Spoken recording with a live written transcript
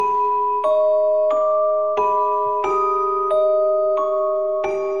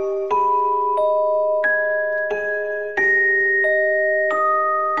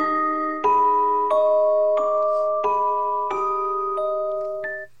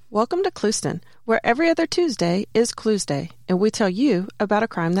Welcome to Clueston, where every other Tuesday is Clues Day, and we tell you about a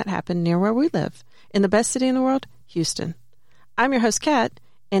crime that happened near where we live, in the best city in the world, Houston. I'm your host, Kat,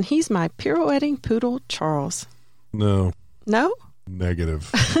 and he's my pirouetting poodle, Charles. No. No? Negative.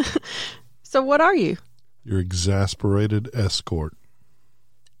 So what are you? Your exasperated escort.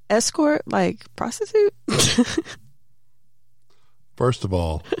 Escort, like prostitute? First of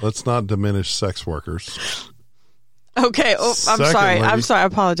all, let's not diminish sex workers. Okay. Oh, I'm sorry. Secondly- I'm sorry. I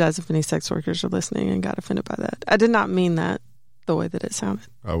apologize if any sex workers are listening and got offended by that. I did not mean that the way that it sounded.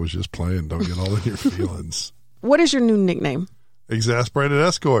 I was just playing. Don't get all in your feelings. What is your new nickname? Exasperated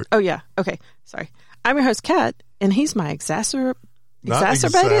escort. Oh, yeah. Okay. Sorry. I'm your host, Kat, and he's my exacerbated?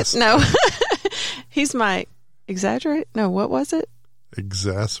 No. He's my exaggerate? No, what was it?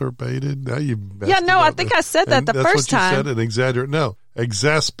 Exacerbated? Now you messed Yeah, it no, I up. think I said that And the that's first what you time. said, and exaggerate. No,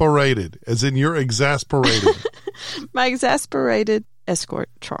 exasperated, as in you're exasperated. My exasperated escort,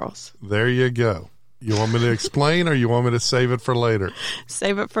 Charles. There you go. You want me to explain, or you want me to save it for later?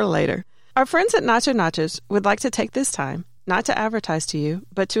 Save it for later. Our friends at Nacho Nachos would like to take this time, not to advertise to you,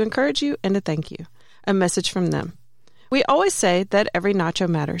 but to encourage you and to thank you. A message from them. We always say that every nacho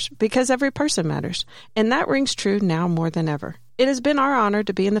matters because every person matters, and that rings true now more than ever. It has been our honor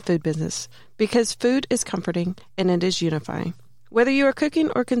to be in the food business because food is comforting and it is unifying. Whether you are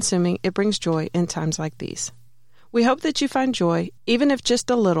cooking or consuming, it brings joy in times like these. We hope that you find joy, even if just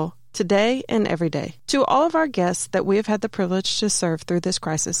a little, today and every day. To all of our guests that we have had the privilege to serve through this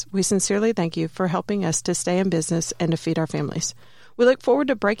crisis, we sincerely thank you for helping us to stay in business and to feed our families. We look forward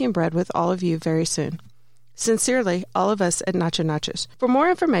to breaking bread with all of you very soon. Sincerely, all of us at Nacho Nachos. For more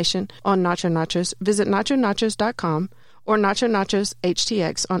information on Nacho Nachos, visit nachonachos.com or Nacho Nachos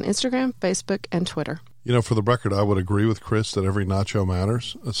HTX on Instagram, Facebook, and Twitter. You know, for the record, I would agree with Chris that every nacho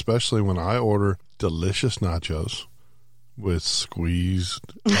matters, especially when I order delicious nachos with squeezed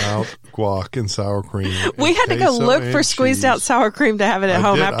out guac and sour cream. We had to go look for squeezed out sour cream to have it at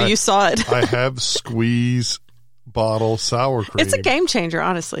home after you saw it. I have squeeze bottle sour cream. It's a game changer,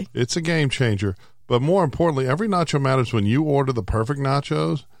 honestly. It's a game changer. But more importantly, every nacho matters when you order the perfect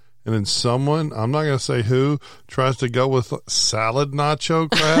nachos and then someone, I'm not going to say who, tries to go with salad nacho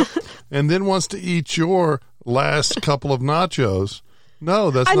crap and then wants to eat your last couple of nachos.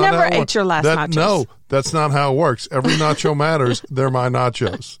 No, that's I not never how it ate works. your last nachos. No, that's not how it works. Every nacho matters. They're my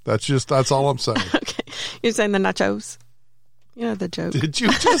nachos. That's all I'm saying. Okay. You're saying the nachos? You know the joke. Did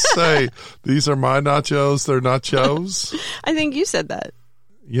you just say, these are my nachos, they're nachos? I think you said that.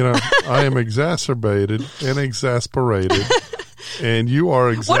 You know, I am exacerbated and exasperated, and you are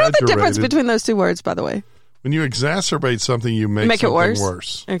exaggerated. What are the difference between those two words, by the way? When you exacerbate something, you make it something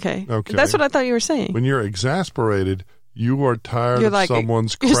worse? Okay. Okay. That's what I thought you were saying. When you're exasperated, you are tired of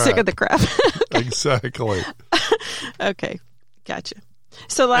someone's crap. You're sick of the crap. Exactly. Okay. Gotcha.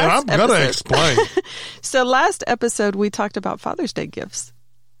 So and I'm going to explain. So last episode, we talked about Father's Day gifts.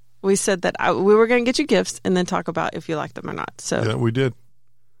 We said that we were going to get you gifts and then talk about if you like them or not. So Yeah, we did.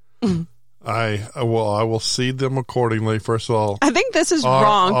 I will seed them accordingly. First of all, I think this is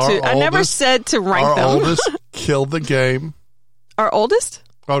wrong too. I never said to rank them. Our oldest killed the game. Our oldest?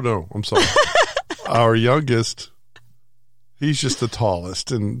 Oh no, I'm sorry. Our youngest, he's just the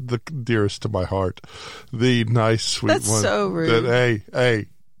tallest and the dearest to my heart. The nice, sweet That's one. so rude. Hey,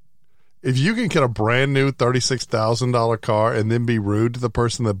 if you can get a brand new $36,000 car and then be rude to the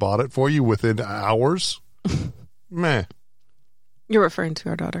person that bought it for you within hours, meh. You're referring to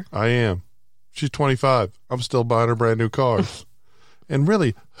our daughter. I am. She's 25. I'm still buying her brand new cars. And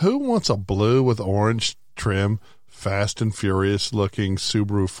really, who wants a blue with orange trim, Fast and Furious looking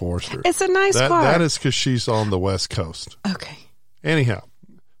Subaru Forester? It's a nice car. That is because she's on the West Coast. Okay. Anyhow,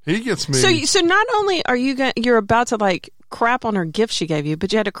 he gets me. So not only are you're about to like crap on her gift she gave you,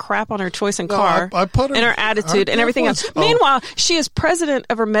 but you had to crap on her choice in car, I put her, and her attitude and everything else. Meanwhile, she is president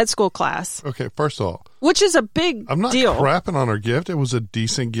of her med school class. Okay, first of all, which is a big I'm not deal. crapping on her gift. It was a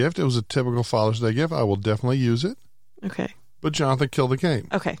decent gift. It was a typical Father's Day gift. I will definitely use it. Okay. But Jonathan killed the game.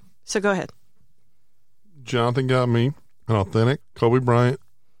 Okay. So go ahead. Jonathan got me an authentic Kobe Bryant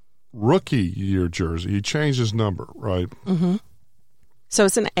rookie year jersey. He changed his number, right? Mm-hmm. So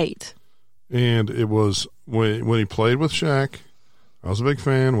it's an 8. And it was when he played with Shaq. I was a big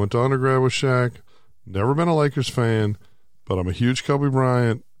fan. Went to undergrad with Shaq. Never been a Lakers fan, but I'm a huge Kobe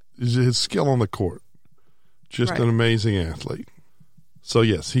Bryant. His skill on the court. Just an amazing athlete. So,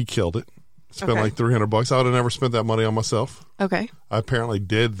 yes, he killed it. Spent like $300. I would have never spent that money on myself. Okay. I apparently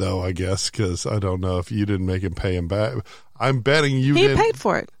did, though, I guess, because I don't know if you didn't make him pay him back. I'm betting you did. He paid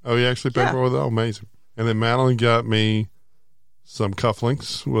for it. Oh, he actually paid for it? Oh, amazing. And then Madeline got me some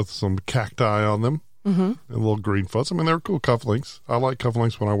cufflinks with some cacti on them. and little green fuzz. I mean, they're cool cufflinks. I like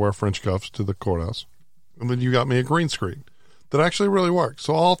cufflinks when I wear French cuffs to the courthouse. And then you got me a green screen that actually really worked.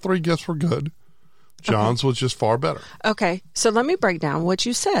 So all 3 gifts were good. John's was just far better. Okay, so let me break down what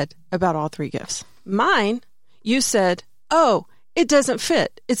you said about all 3 gifts. Mine, you said, oh, it doesn't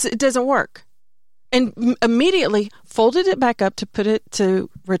fit. It doesn't work. And immediately folded it back up to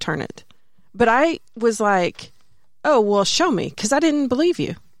return it. But I was like, oh, well, show me, because I didn't believe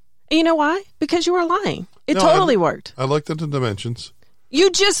you. And you know why? Because you were lying. It totally worked. I looked at the dimensions.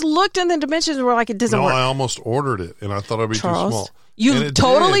 You just looked in the dimensions and were like, it doesn't work. No, I almost ordered it, and I thought it'd be Charles, too small. You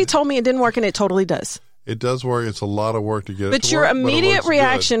totally told me it didn't work, and it totally does. It does work. It's a lot of work to get it to work. But your immediate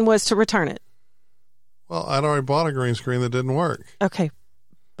reaction was to return it. Well, I'd already bought a green screen that didn't work. Okay.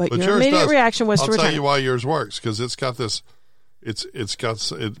 But your immediate reaction was to return it. I'll tell you why yours works, because it's got this,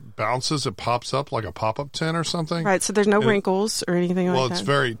 it bounces, it pops up like a pop-up tent or something. Right, so there's no wrinkles or anything like that. Well, it's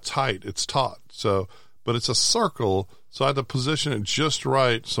very tight. It's taut. So, but it's a circle, so I had to position it just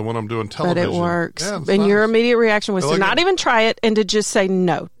right, so when I'm doing television. But it works. Yeah, and your immediate reaction was to not even try it and to just say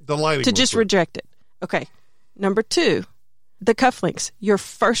no. The lighting to just reject it. Okay. Number 2, the cufflinks. Your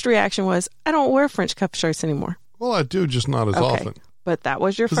first reaction was, I don't wear French cuff shirts anymore. Well, I do, just not as often. But that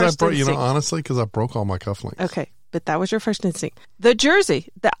was your first instinct. Honestly, because I broke all my cufflinks. Okay, but that was your first instinct. The jersey,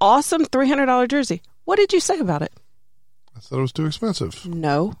 the awesome $300 jersey. What did you say about it? I said it was too expensive.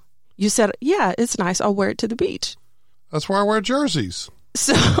 No. You said, yeah, it's nice. I'll wear it to the beach. That's where I wear jerseys.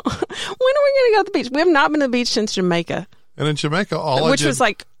 So when are we going to go to the beach? We have not been to the beach since Jamaica. And in Jamaica, which was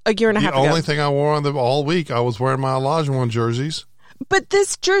like a year and a half ago. The only thing I wore all week, I was wearing my Olajuwon jerseys. But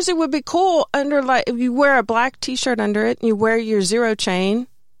this jersey would be cool under, like, if you wear a black T-shirt under it and you wear your zero chain.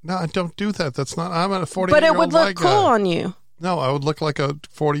 No, I don't do that. That's not. I'm a 48-year-old white guy. But it would look cool on you. No, I would look like a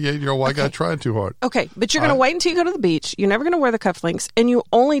 48-year-old white guy trying too hard. Okay, but you're going to wait until you go to the beach. You're never going to wear the cufflinks, and you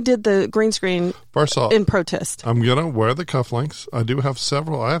only did the green screen in protest. I'm going to wear the cufflinks. I do have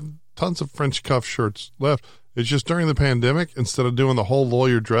several. I have tons of French cuff shirts left. It's just during the pandemic, instead of doing the whole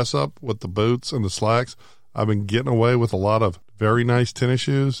lawyer dress up with the boots and the slacks, I've been getting away with a lot of very nice tennis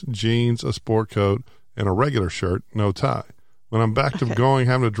shoes, jeans, a sport coat, and a regular shirt, no tie. When I'm back to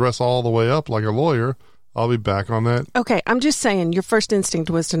having to dress all the way up like a lawyer, I'll be back on that. Okay, I'm just saying your first instinct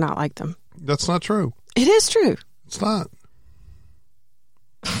was to not like them. That's not true. It is true. It's not.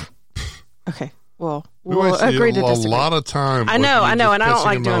 Okay, well, we'll agree to disagree. A lot of time. I know, and I don't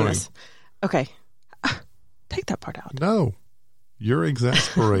like doing this. Okay. Take that part out. No. You're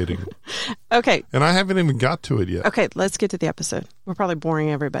exasperating. Okay. And I haven't even got to it yet. Okay, let's get to the episode. We're probably boring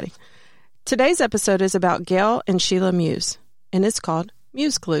everybody. Today's episode is about Gail and Sheila Muse, and it's called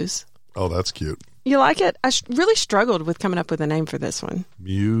Muse Clues. Oh, that's cute. You like it? I really struggled with coming up with a name for this one.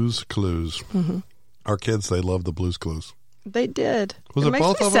 Muse Clues. Mm-hmm. Our kids, they love the Blues Clues. They did. Was it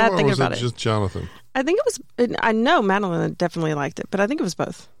both of them, or was it just Jonathan? I think it was, I know Madeline definitely liked it, but I think it was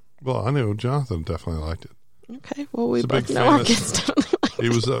both. Well, I knew Jonathan definitely liked it. Okay, well, we both know our kids definitely liked it. He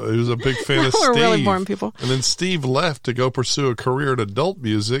was a big fan of Steve. We're really boring people. And then Steve left to go pursue a career in adult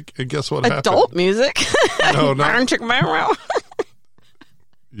music, and guess what happened? Adult music? No, not. Iron Chick Marrow.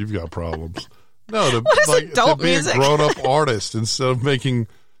 You've got problems. No, to be a grown-up artist instead of making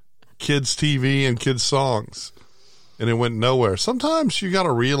kids' TV and kids' songs. And it went nowhere. Sometimes you got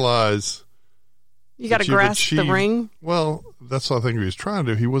to realize... You got to grasp the ring? Well, that's what I think he was trying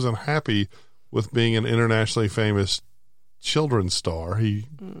to do. He wasn't happy with being an internationally famous children's star. I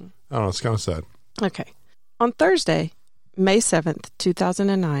don't know, it's kind of sad. Okay. On Thursday, May 7th,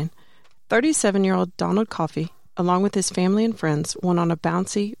 2009, 37-year-old Donald Coffey, along with his family and friends, went on a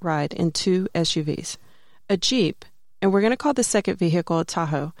bouncy ride in 2 SUVs, a Jeep, and we're going to call the second vehicle a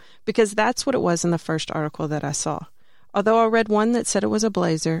Tahoe, because that's what it was in the first article that I saw, although I read one that said it was a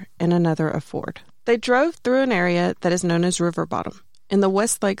Blazer and another a Ford. They drove through an area that is known as River Bottom, in the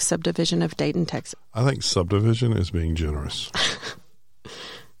Westlake subdivision of Dayton, Texas. I think subdivision is being generous.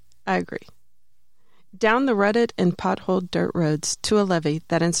 I agree. Down the rutted and potholed dirt roads to a levee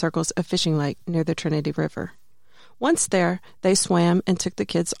that encircles a fishing lake near the Trinity River. Once there, they swam and took the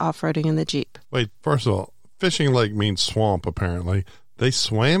kids off-roading in the Jeep. Wait, first of all, fishing lake means swamp, apparently. They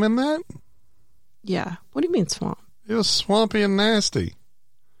swam in that? Yeah. What do you mean swamp? It was swampy and nasty.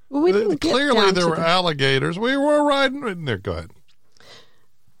 Well, we didn't Clearly, there were alligators. We were riding there. Go ahead.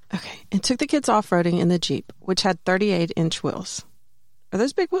 Okay. And took the kids off-roading in the Jeep, which had 38-inch wheels. Are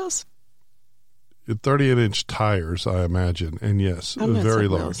those big wheels? 38-inch tires, I imagine. And yes, it was very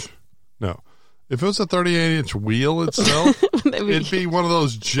large. Wheels. No. If it was a 38-inch wheel itself, it'd be one of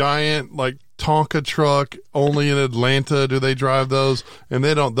those giant, like, Tonka truck. Only in Atlanta do they drive those, and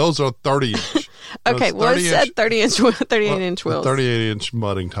they don't. Those are 30-inch. Okay, well, it said 38-inch wheels. 38-inch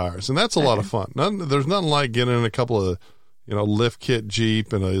mudding tires, and that's a lot of fun. There's nothing like getting in a couple of, lift kit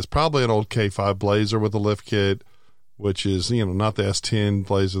Jeep, and it's probably an old K5 Blazer with a lift kit, which is, not the S10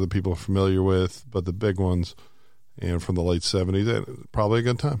 Blazer that people are familiar with, but the big ones, and from the late 70s. Probably a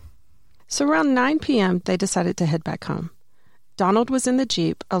good time. So around 9 p.m., they decided to head back home. Donald was in the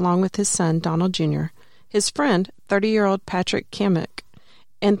Jeep along with his son, Donald Jr., his friend, 30-year-old Patrick Kamek,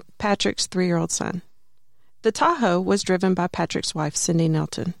 and Patrick's 3-year-old son. The Tahoe was driven by Patrick's wife, Cindy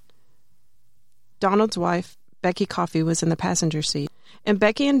Nelton. Donald's wife, Becky Coffey, was in the passenger seat, and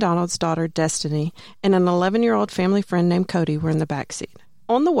Becky and Donald's daughter, Destiny, and an 11-year-old family friend named Cody were in the back seat.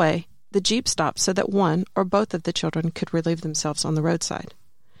 On the way, the Jeep stopped so that one or both of the children could relieve themselves on the roadside.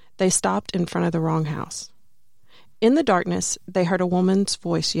 They stopped in front of the wrong house. In the darkness, they heard a woman's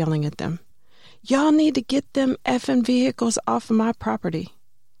voice yelling at them, "Y'all need to get them effing vehicles off of my property,"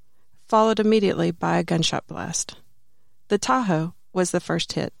 followed immediately by a gunshot blast. The Tahoe was the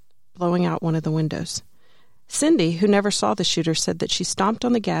first hit, blowing out one of the windows. Cindy, who never saw the shooter, said that she stomped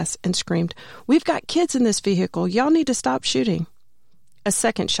on the gas and screamed, "We've got kids in this vehicle. Y'all need to stop shooting." A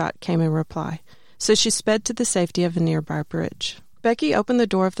second shot came in reply, so she sped to the safety of a nearby bridge. Becky opened the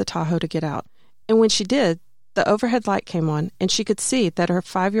door of the Tahoe to get out, and when she did, the overhead light came on, and she could see that her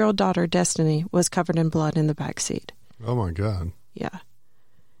 5-year-old daughter, Destiny, was covered in blood in the back seat. Oh, my God. Yeah.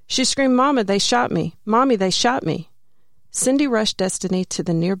 She screamed, "Mama, they shot me. Mommy, they shot me." Cindy rushed Destiny to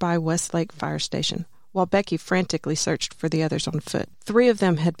the nearby Westlake fire station, while Becky frantically searched for the others on foot. 3 of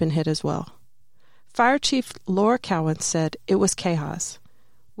them had been hit as well. Fire Chief Laura Cowan said it was chaos.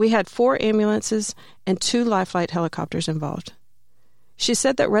 We had 4 ambulances and 2 Life Flight helicopters involved. She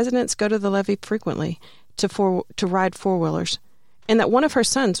said that residents go to the levee frequently to ride four-wheelers, and that one of her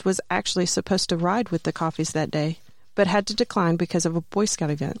sons was actually supposed to ride with the Coffeys that day, but had to decline because of a Boy Scout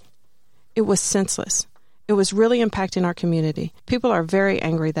event. It was senseless. It was really impacting our community. People are very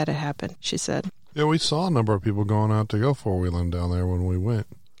angry that it happened, she said. Yeah, we saw a number of people going out to go four-wheeling down there when we went.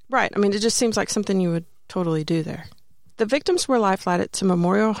 Right. I mean, it just seems like something you would totally do there. The victims were life-flighted to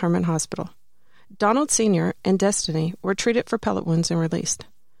Memorial Hermann Hospital. Donald Sr. and Destiny were treated for pellet wounds and released.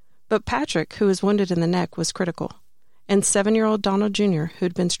 But Patrick, who was wounded in the neck, was critical, and 7-year-old Donald Jr., who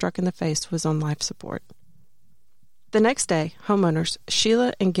had been struck in the face, was on life support. The next day, homeowners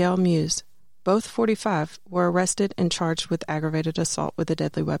Sheila and Gail Muse, both 45, were arrested and charged with aggravated assault with a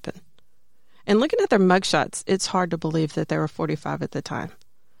deadly weapon. And looking at their mugshots, it's hard to believe that they were 45 at the time.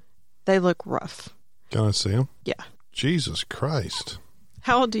 They look rough. Can I see them? Yeah. Jesus Christ.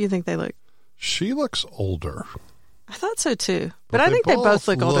 How old do you think they look? She looks older. I thought so too. But I think they both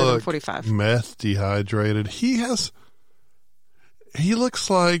look older than 45. Meth dehydrated. He looks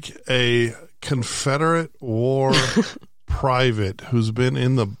like a Confederate war private who's been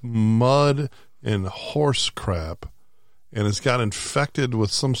in the mud and horse crap and has got infected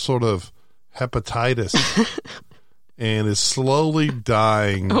with some sort of hepatitis and is slowly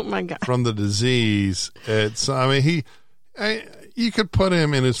dying oh my God. from the disease. You could put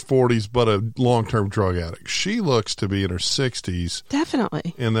him in his 40s, but a long-term drug addict. She looks to be in her 60s.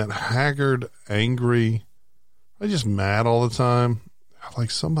 Definitely. And that haggard, angry, just mad all the time.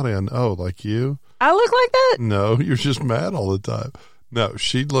 Like somebody I know, like you. I look like that? No, you're just mad all the time. No,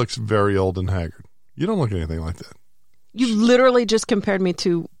 she looks very old and haggard. You don't look anything like that. You literally just compared me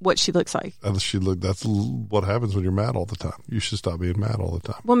to what she looks like. That's what happens when you're mad all the time. You should stop being mad all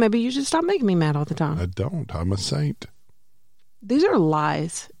the time. Well, maybe you should stop making me mad all the time. I don't. I'm a saint. These are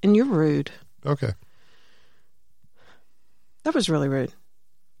lies, and you're rude. Okay. That was really rude.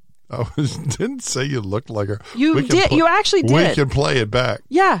 I didn't say you looked like her. You did. You actually did. We can play it back.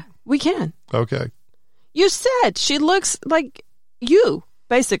 Yeah, we can. Okay. You said she looks like you,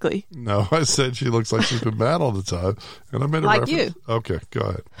 basically. No, I said she looks like she's been mad all the time. And I made a like reference. You. Okay, go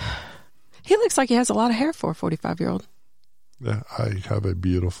ahead. He looks like he has a lot of hair for a 45-year-old. Yeah, I have a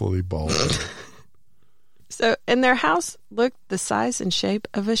beautifully bald head. So, and their house looked the size and shape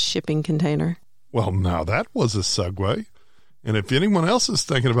of a shipping container. Well, now that was a segue. And if anyone else is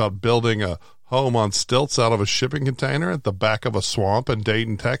thinking about building a home on stilts out of a shipping container at the back of a swamp in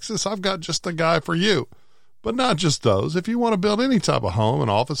Dayton, Texas, I've got just the guy for you. But not just those. If you want to build any type of home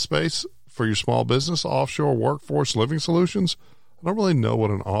and office space for your small business, Offshore Workforce Living Solutions, I don't really know what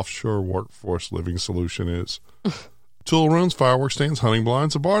an offshore workforce living solution is. Tool rooms, fireworks stands, hunting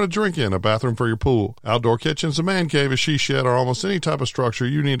blinds, a bar to drink in, a bathroom for your pool, outdoor kitchens, a man cave, a she shed, or almost any type of structure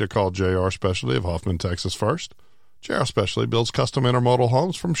you need to call JR Specialty of Hoffman, Texas first. JR Specialty builds custom intermodal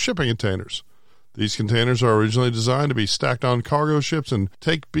homes from shipping containers. These containers are originally designed to be stacked on cargo ships and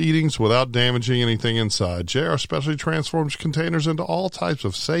take beatings without damaging anything inside. JR Specialty transforms containers into all types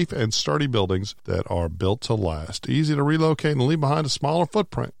of safe and sturdy buildings that are built to last. Easy to relocate and leave behind a smaller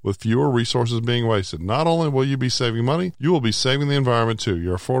footprint with fewer resources being wasted. Not only will you be saving money, you will be saving the environment too.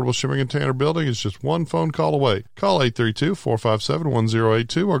 Your affordable shipping container building is just one phone call away. Call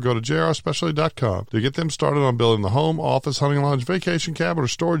 832-457-1082 or go to jrspecialty.com to get them started on building the home, office, hunting lodge, vacation cabin, or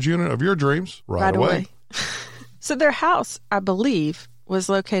storage unit of your dreams right away. So their house, I believe, was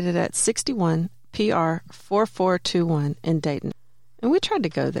located at 61 PR 4421 in Dayton. And we tried to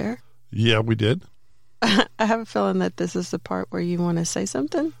go there. Yeah, we did. I have a feeling that this is the part where you want to say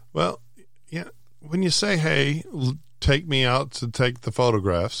something. Well, yeah, when you say, hey, take me out to take the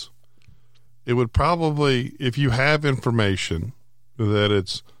photographs, it would probably, if you have information that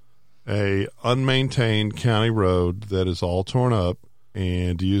it's a unmaintained county road that is all torn up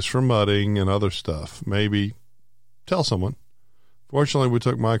and used for mudding and other stuff, maybe tell someone. Fortunately, we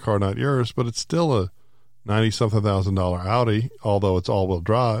took my car, not yours, but it's still a $90-something thousand Audi, although it's all-wheel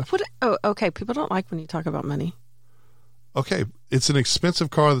drive. What? Oh, okay. People don't like when you talk about money. Okay, it's an expensive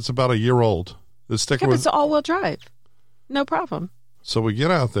car that's about a year old. But it's all-wheel drive. No problem. So we get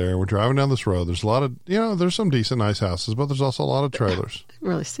out there, we're driving down this road. There's a lot of, there's some decent, nice houses, but there's also a lot of trailers. I didn't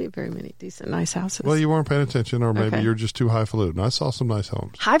really see very many decent, nice houses. Well, you weren't paying attention, or maybe you're just too highfalutin. I saw some nice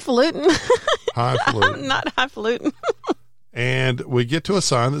homes. Highfalutin? Highfalutin. I'm not highfalutin. And we get to a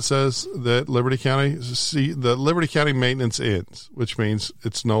sign that says that Liberty County maintenance ends, which means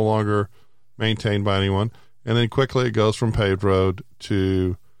it's no longer maintained by anyone. And then quickly it goes from paved road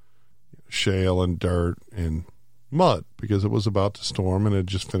to shale and dirt and mud because it was about to storm and it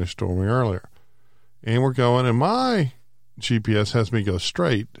just finished storming earlier. And we're going, and my GPS has me go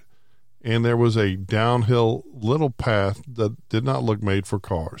straight, and there was a downhill little path that did not look made for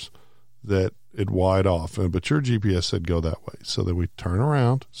cars that it wide off, but your GPS said go that way. So then we turn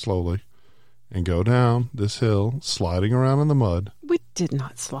around slowly and go down this hill, sliding around in the mud. We did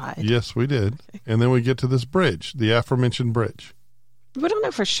not slide. Yes, we did. Okay. And then we get to this bridge, the aforementioned bridge. We don't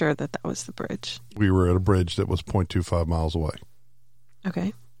know for sure that was the bridge. We were at a bridge that was 0.25 miles away.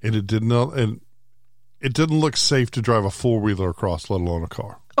 Okay. And it didn't look safe to drive a four-wheeler across, let alone a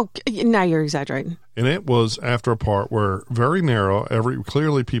car. Oh, now you're exaggerating. And it was after a part where very narrow,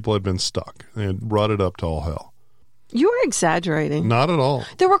 clearly people had been stuck and rutted up to all hell. You were exaggerating. Not at all.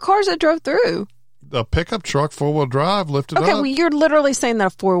 There were cars that drove through. A pickup truck, four-wheel drive, lifted up. Okay, well, you're literally saying that a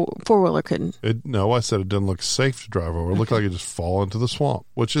four-wheeler couldn't. No, I said it didn't look safe to drive over. It looked like it just fall into the swamp,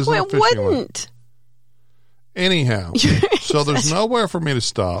 which isn't well, a fishing it wouldn't. Anyhow, so there's nowhere for me to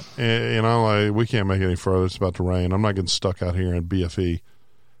stop. And I'm like, we can't make it any further. It's about to rain. I'm not getting stuck out here in BFE.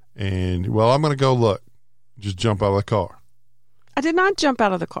 And, well, I'm going to go look. Just jump out of the car. I did not jump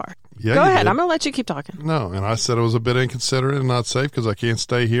out of the car. Yeah, go ahead. Did. I'm going to let you keep talking. No, and I said it was a bit inconsiderate and not safe because I can't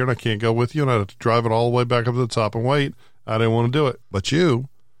stay here and I can't go with you and I'd have to drive it all the way back up to the top and wait. I didn't want to do it. But you,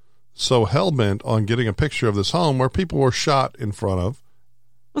 so hell-bent on getting a picture of this home where people were shot in front of.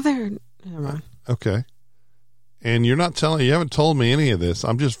 Well, never mind. Okay. And you haven't told me any of this.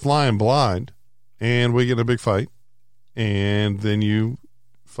 I'm just flying blind. And we get in a big fight. And then you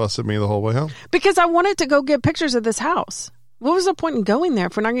fuss at me the whole way home. Because I wanted to go get pictures of this house. What was the point in going there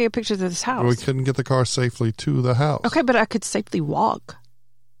if we're not going to get pictures of this house? We couldn't get the car safely to the house. Okay, but I could safely walk.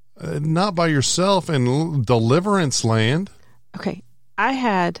 Not by yourself in Deliverance Land. Okay. I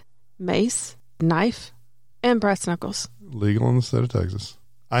had mace, knife, and brass knuckles. Legal in the state of Texas.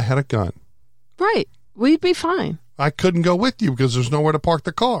 I had a gun. Right. We'd be fine. I couldn't go with you because there's nowhere to park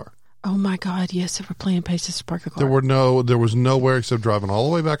the car. Oh, my God. Yes, there were plenty of places to park the car. There was nowhere except driving all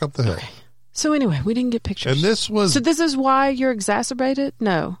the way back up the hill. Okay. So anyway, we didn't get pictures. And this is why you're exacerbated?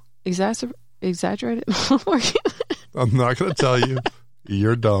 No. Exaggerated? I'm not going to tell you.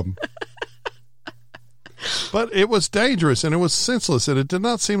 You're dumb. But it was dangerous and it was senseless and it did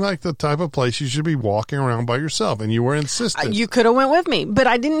not seem like the type of place you should be walking around by yourself, and you were insistent. You could have went with me, but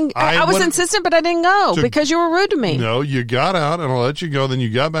I didn't. I was insistent, but I didn't go because you were rude to me. No, you got out and I let you go. Then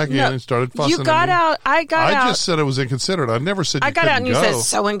you got back in and started fussing. You got out. I got out. I just said it was inconsiderate. I never said you I got out and you said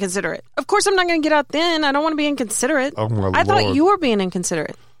so inconsiderate. Of course, I'm not going to get out then. I don't want to be inconsiderate. Oh, my Lord. I thought you were being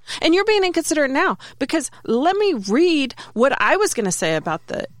inconsiderate. And you're being inconsiderate now because let me read what I was going to say about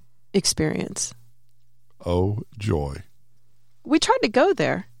the experience. Oh, joy. We tried to go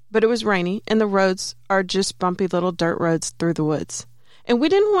there, but it was rainy, and the roads are just bumpy little dirt roads through the woods. And we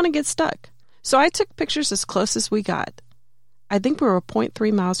didn't want to get stuck. So I took pictures as close as we got. I think we were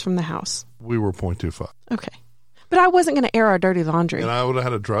 0.3 miles from the house. We were 0.25. Okay. But I wasn't going to air our dirty laundry. And I would have had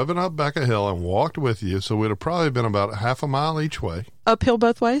to driven up back a hill and walked with you, so we'd have probably been about half a mile each way. Uphill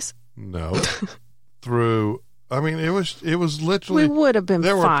both ways? No. Through, I mean, it was literally. We would have been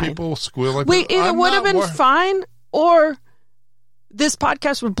there fine. There were people squealing. We either would have been fine or this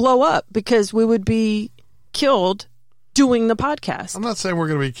podcast would blow up because we would be killed doing the podcast. I'm not saying we're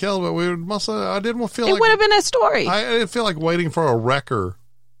going to be killed, but I didn't feel it like. It would have been a story. I didn't feel like waiting for a wrecker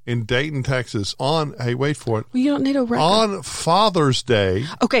in Dayton, Texas hey, wait for it. Well, you don't need a wrecker. On Father's Day.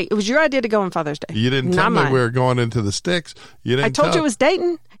 Okay, it was your idea to go on Father's Day. You didn't tell me we were going into the sticks. I told you it was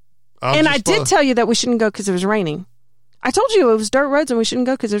Dayton. And I did tell you that we shouldn't go because it was raining. I told you it was dirt roads and we shouldn't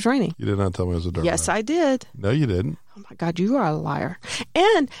go because it was raining. You did not tell me it was a dirt road. Yes, I did. No, you didn't. Oh, my God, you are a liar.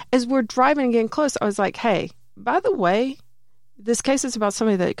 And as we're driving and getting close, I was like, hey, by the way, this case is about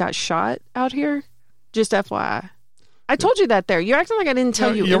somebody that got shot out here. Just FYI. I told you that there. You're acting like I didn't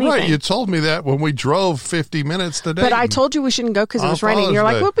tell you anything. You're right. You told me that when we drove 50 minutes today. But I told you we shouldn't go because it was raining. You're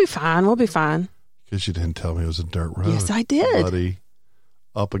like, we'll be fine. We'll be fine. Because you didn't tell me it was a dirt road. Yes, I did. Buddy,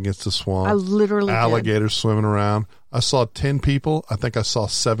 up against the swamp. I literally alligators swimming around. I saw 10 people. I think I saw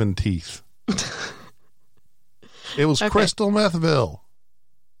 7 teeth. It was Crystal Methville.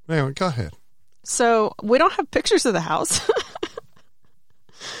 Anyway, go ahead. So we don't have pictures of the house.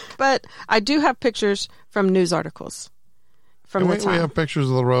 But I do have pictures from news articles from the time. We have pictures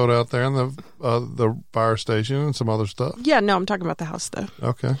of the road out there and the fire station and some other stuff. Yeah, no, I'm talking about the house, though.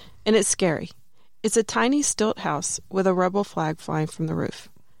 Okay. And it's scary. It's a tiny stilt house with a rebel flag flying from the roof.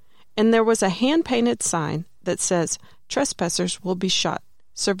 And there was a hand-painted sign that says, trespassers will be shot.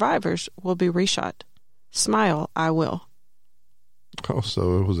 Survivors will be reshot. Smile, I will. Oh,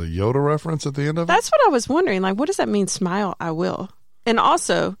 so it was a Yoda reference at the end of it? That's what I was wondering. Like, what does that mean, smile, I will? And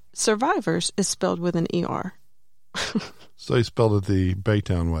also, survivors is spelled with an ER. So he spelled it the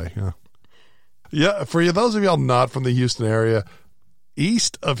Baytown way, huh? Yeah, for you, those of y'all not from the Houston area,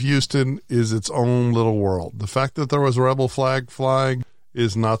 east of Houston is its own little world. The fact that there was a rebel flag flying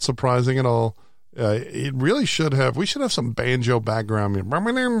is not surprising at all. It really should have. We should have some banjo background. Yeah,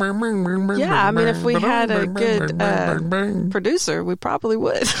 I mean, if we had a good producer, we probably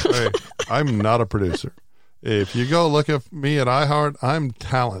would. Hey, I'm not a producer. If you go look at me at iHeart, I'm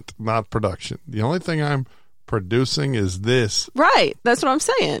talent, not production. The only thing I'm producing is this. Right. That's what I'm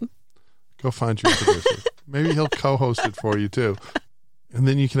saying. Go find your producer. Maybe he'll co-host it for you, too. And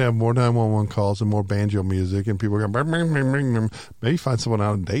then you can have more 911 calls and more banjo music, and people go, maybe find someone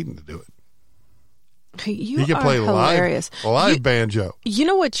out in Dayton to do it. You can are play hilarious. live banjo. You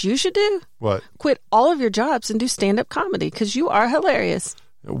know what you should do? What? Quit all of your jobs and do stand-up comedy because you are hilarious.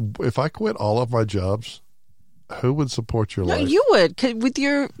 If I quit all of my jobs, who would support your life? You would, 'cause with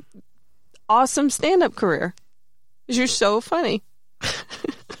your awesome stand-up career. Because you're so funny.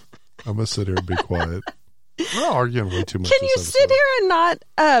 I'm going to sit here and be quiet. We're arguing way too much. Can you sit here and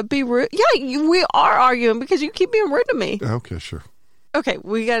not be rude? Yeah, we are arguing because you keep being rude to me. Okay, sure. Okay,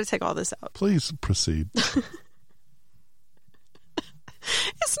 we got to take all this out. Please proceed. It's not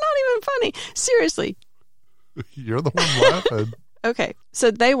even funny. Seriously. You're the one laughing. Okay,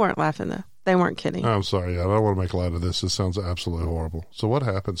 so they weren't laughing, though. They weren't kidding. I'm sorry. I don't want to make light of this. This sounds absolutely horrible. So what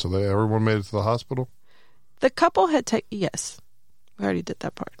happened? So everyone made it to the hospital? The couple had yes. We already did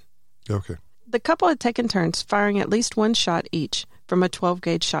that part. Okay. The couple had taken turns firing at least one shot each from a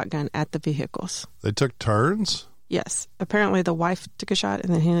 12-gauge shotgun at the vehicles. They took turns? Yes. Apparently the wife took a shot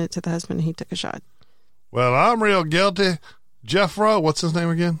and then handed it to the husband and he took a shot. Well, I'm real guilty. Jeffro, what's his name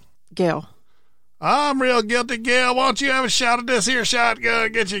again? Gail. I'm real guilty, Gail. Why don't you have a shot at this here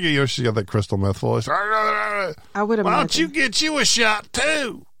shotgun? Get you. She's got that crystal meth voice. I would imagine. Why don't you get you a shot,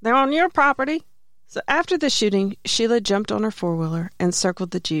 too? They're on your property. So after the shooting, Sheila jumped on her four-wheeler and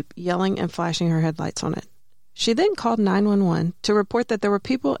circled the Jeep, yelling and flashing her headlights on it. She then called 911 to report that there were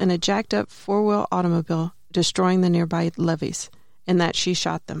people in a jacked-up four-wheel automobile destroying the nearby levees, and that she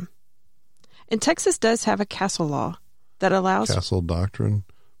shot them. And Texas does have a castle law that allows... Castle doctrine?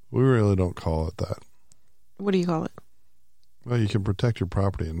 We really don't call it that. What do you call it? Well, you can protect your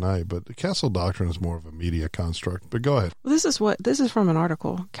property at night, but the castle doctrine is more of a media construct. But go ahead. Well, this is from an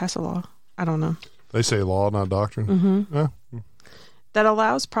article, castle law. I don't know. They say law, not doctrine? Mm-hmm. Yeah. That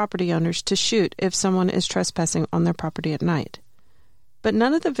allows property owners to shoot if someone is trespassing on their property at night. But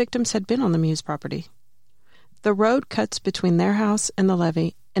none of the victims had been on the Muse property. The road cuts between their house and the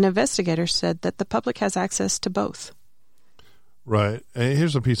levee, and investigators said that the public has access to both. Right. And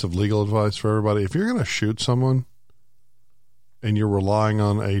here's a piece of legal advice for everybody. If you're going to shoot someone and you're relying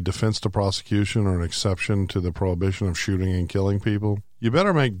on a defense to prosecution or an exception to the prohibition of shooting and killing people, you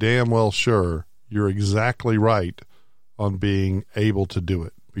better make damn well sure you're exactly right on being able to do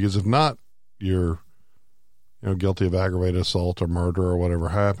it. Because if not, you're guilty of aggravated assault or murder or whatever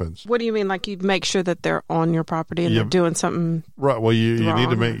happens. What do you mean? Like you make sure that they're on your property and they're doing something right? Well, you need to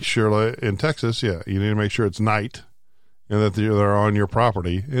wrong? make sure, like, in Texas, you need to make sure it's night and that they're on your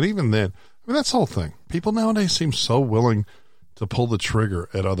property. And even then, that's the whole thing. People nowadays seem so willing to pull the trigger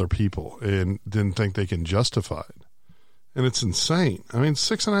at other people and didn't think they can justify it. And it's insane.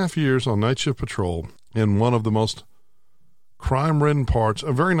 6.5 years on night shift patrol in one of the most crime-ridden parts,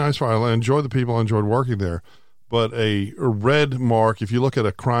 a very nice part. I enjoyed the people. I enjoyed working there. But a red mark, if you look at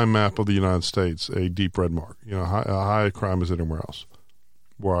a crime map of the United States, a deep red mark, high crime is anywhere else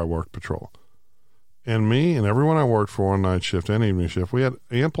where I worked patrol. And me and everyone I worked for on night shift and evening shift, we had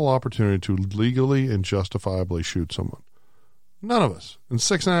ample opportunity to legally and justifiably shoot someone. None of us in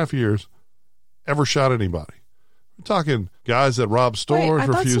 6.5 years ever shot anybody. We're talking guys that robbed stores. Wait, I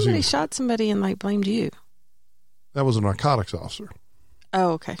thought refusing. somebody shot somebody and blamed you. That was a narcotics officer.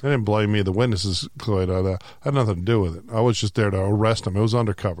 Oh, okay. They didn't blame me. The witnesses had nothing to do with it. I was just there to arrest them. It was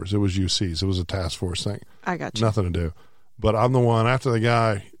undercovers. It was UCs. It was a task force thing. I got you. Nothing to do. But I'm the one, after the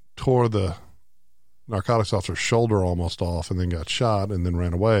guy tore the narcotics officer's shoulder almost off and then got shot and then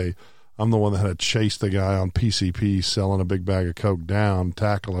ran away, I'm the one that had to chase the guy on PCP selling a big bag of coke down,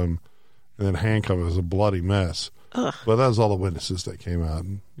 tackle him, and then handcuff him. It was a bloody mess. Ugh. But that was all the witnesses that came out.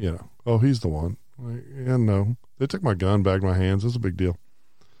 And, oh, he's the one. No. They took my gun, bagged my hands. It was a big deal.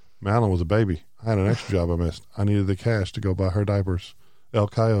 Madeline was a baby. I had an extra job I missed. I needed the cash to go buy her diapers. El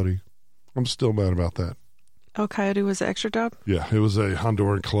Coyote. I'm still mad about that. El Coyote was the extra job? Yeah, it was a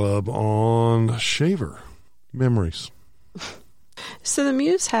Honduran club on Shaver. Memories. So the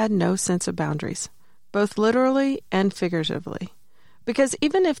Muse had no sense of boundaries, both literally and figuratively. Because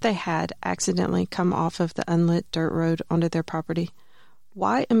even if they had accidentally come off of the unlit dirt road onto their property,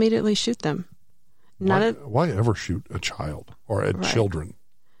 why immediately shoot them? Why ever shoot a child or at children?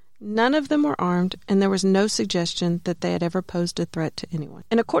 None of them were armed, and there was no suggestion that they had ever posed a threat to anyone.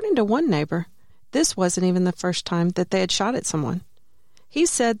 And according to one neighbor, this wasn't even the first time that they had shot at someone. He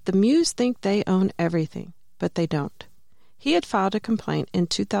said the Muse think they own everything, but they don't. He had filed a complaint in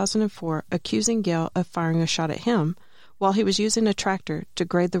 2004 accusing Gale of firing a shot at him while he was using a tractor to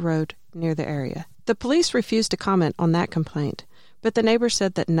grade the road near the area. The police refused to comment on that complaint, but the neighbor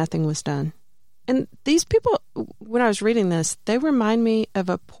said that nothing was done. And these people, when I was reading this, they remind me of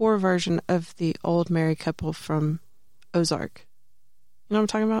a poor version of the old married couple from Ozark. You know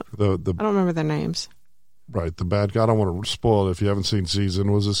what I'm talking about? I don't remember their names. Right, the bad guy. I don't want to spoil it if you haven't seen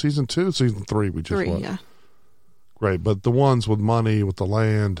was it season 2? Season 3 we just watched. Yeah. Great, but the ones with money, with the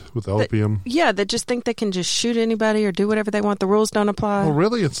land, with the opium. That just think they can just shoot anybody or do whatever they want. The rules don't apply. Well,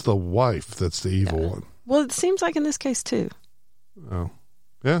 really, it's the wife that's the evil one. Well, it seems like in this case, too. Oh,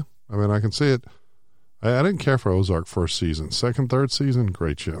 yeah. I can see it. I didn't care for Ozark first season. Second, third season,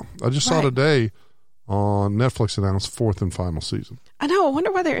 great show. I just saw today on Netflix announced 4th and final season. I know. I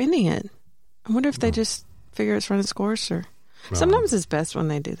wonder why they're ending it. I wonder if they just figure it's run its course, or sometimes it's best when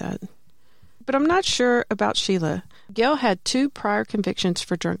they do that. But I'm not sure about Sheila. Gale had 2 prior convictions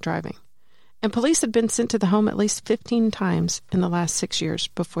for drunk driving, and police had been sent to the home at least 15 times in the last 6 years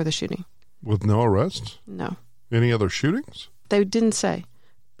before the shooting. With no arrests? No. Any other shootings? They didn't say.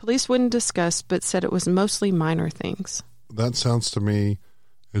 Police wouldn't discuss, but said it was mostly minor things. That sounds to me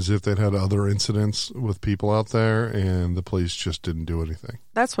as if they'd had other incidents with people out there and the police just didn't do anything.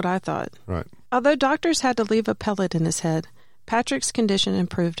 That's what I thought. Right. Although doctors had to leave a pellet in his head, Patrick's condition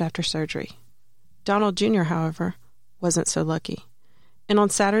improved after surgery. Donald Jr., however, wasn't so lucky. And on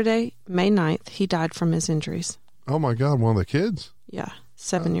Saturday, May 9th, he died from his injuries. Oh, my God. One of the kids? Yeah,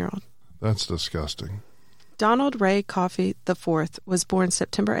 7-year-old. That's disgusting. Donald Ray Coffey IV was born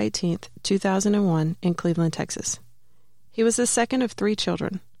September 18th, 2001 in Cleveland, Texas. He was the second of 3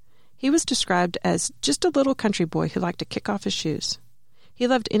 children. He was described as just a little country boy who liked to kick off his shoes. He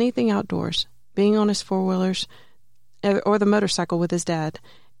loved anything outdoors, being on his 4-wheelers or the motorcycle with his dad,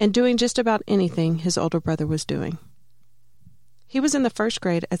 and doing just about anything his older brother was doing. He was in the 1st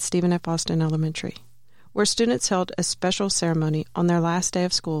grade at Stephen F. Austin Elementary, where students held a special ceremony on their last day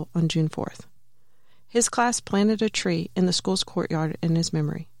of school on June 4th. His class planted a tree in the school's courtyard in his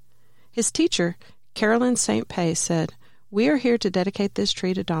memory. His teacher, Carolyn St. Pay, said, "We are here to dedicate this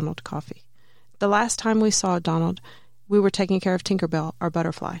tree to Donald Coffey. The last time we saw Donald, we were taking care of Tinkerbell, our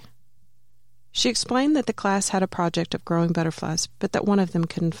butterfly." She explained that the class had a project of growing butterflies, but that one of them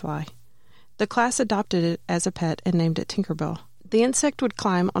couldn't fly. The class adopted it as a pet and named it Tinkerbell. The insect would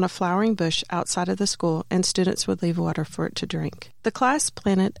climb on a flowering bush outside of the school, and students would leave water for it to drink. The class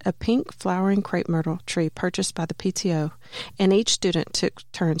planted a pink flowering crepe myrtle tree purchased by the PTO, and each student took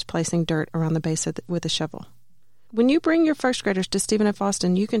turns placing dirt around the base with a shovel. When you bring your first graders to Stephen F.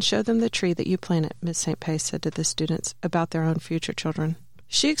 Austin, you can show them the tree that you planted, Ms. St. Pace said to the students about their own future children.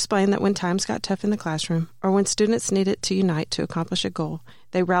 She explained that when times got tough in the classroom, or when students needed to unite to accomplish a goal,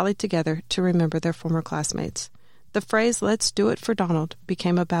 they rallied together to remember their former classmates. The phrase, "Let's do it for Donald,"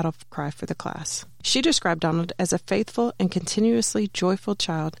 became a battle cry for the class. She described Donald as a faithful and continuously joyful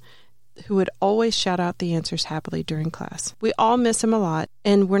child who would always shout out the answers happily during class. "We all miss him a lot,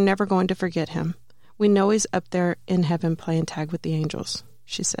 and we're never going to forget him. We know he's up there in heaven playing tag with the angels,"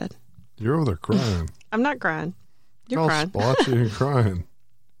 she said. You're over there crying. I'm not crying. You're all crying. Splotchy and crying.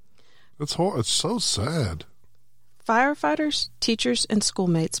 It's so sad. Firefighters, teachers, and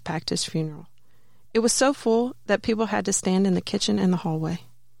schoolmates packed his funeral. It was so full that people had to stand in the kitchen and the hallway.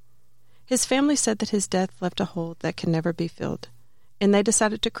 His family said that his death left a hole that could never be filled, and they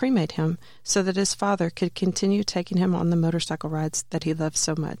decided to cremate him so that his father could continue taking him on the motorcycle rides that he loved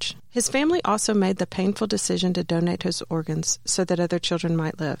so much. His family also made the painful decision to donate his organs so that other children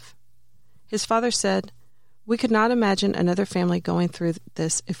might live. His father said, "We could not imagine another family going through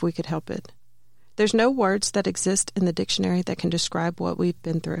this if we could help it. There's no words that exist in the dictionary that can describe what we've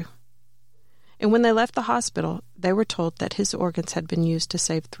been through." And when they left the hospital, they were told that his organs had been used to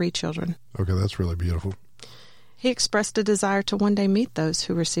save 3 children. Okay, that's really beautiful. He expressed a desire to one day meet those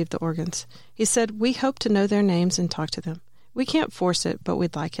who received the organs. He said, "We hope to know their names and talk to them. We can't force it, but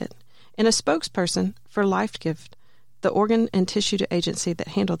we'd like it." And a spokesperson for LifeGift, the organ and tissue agency that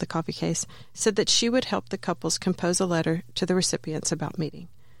handled the coffee case, said that she would help the couples compose a letter to the recipients about meeting.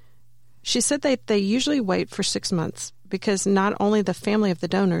 She said they usually wait for 6 months because not only the family of the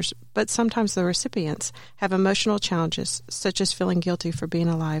donors, but sometimes the recipients have emotional challenges, such as feeling guilty for being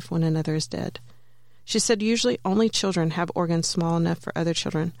alive when another is dead. She said usually only children have organs small enough for other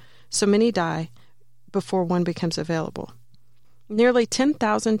children, so many die before one becomes available. Nearly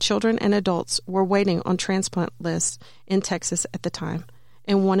 10,000 children and adults were waiting on transplant lists in Texas at the time,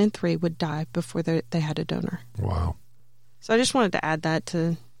 and 1 in 3 would die before they had a donor. Wow. So I just wanted to add that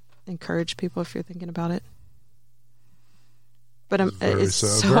to encourage people if you're thinking about it. But it's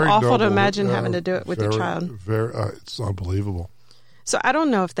so awful to imagine having to do it with your child. It's unbelievable. So I don't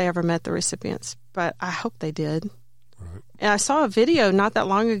know if they ever met the recipients, but I hope they did. Right. And I saw a video not that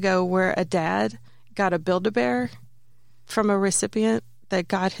long ago where a dad got a Build-A-Bear from a recipient that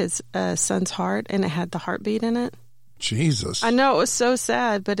got his son's heart, and it had the heartbeat in it. Jesus. I know, it was so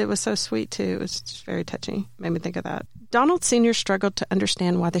sad, but it was so sweet, too. It was just very touching. Made me think of that. Donald Sr. struggled to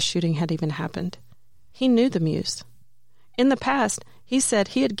understand why the shooting had even happened. He knew the Muse. In the past, he said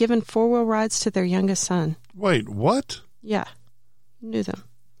he had given 4-wheel rides to their youngest son. Wait, what? Yeah, he knew them.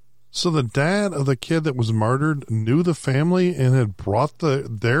 So the dad of the kid that was murdered knew the family and had brought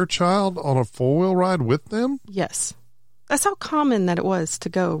their child on a 4-wheel ride with them? Yes. That's how common that it was to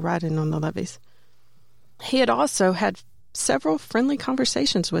go riding on the levees. He had also had several friendly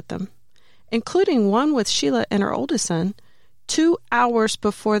conversations with them, including one with Sheila and her oldest son, 2 hours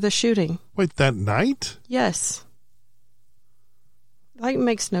before the shooting. Wait, that night? Yes. Like,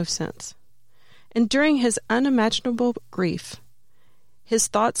 makes no sense. And during his unimaginable grief, his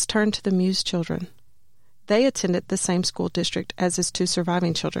thoughts turned to the Muse children. They attended the same school district as his 2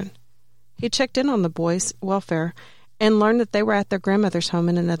 surviving children. He checked in on the boys' welfare and learned that they were at their grandmother's home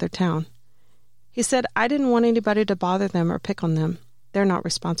in another town. He said, "I didn't want anybody to bother them or pick on them. They're not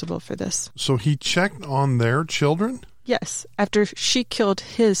responsible for this." So he checked on their children? Yes, after she killed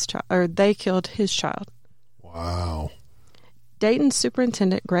his child, or they killed his child. Wow. Dayton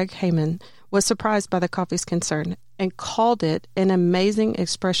Superintendent Greg Heyman was surprised by the coffee's concern and called it an amazing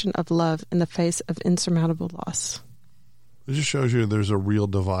expression of love in the face of insurmountable loss. It just shows you there's a real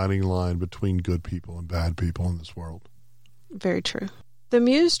dividing line between good people and bad people in this world. Very true. The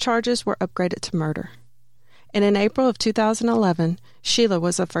Muse charges were upgraded to murder. And in April of 2011, Sheila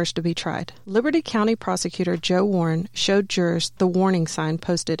was the first to be tried. Liberty County Prosecutor Joe Warren showed jurors the warning sign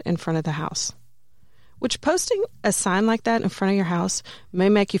posted in front of the house. Which, posting a sign like that in front of your house may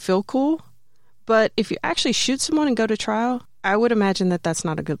make you feel cool, but if you actually shoot someone and go to trial, I would imagine that that's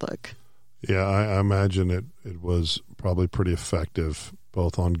not a good look. Yeah, I imagine it was probably pretty effective,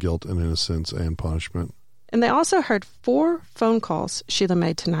 both on guilt and innocence and punishment. And they also heard 4 phone calls Sheila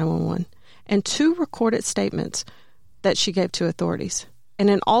made to 911 and 2 recorded statements that she gave to authorities. And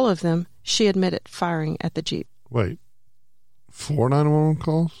in all of them, she admitted firing at the Jeep. Wait, 4 911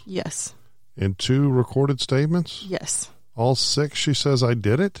 calls? Yes. And 2 recorded statements? Yes. All 6, she says, "I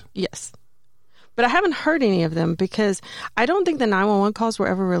did it"? Yes. But I haven't heard any of them because I don't think the 911 calls were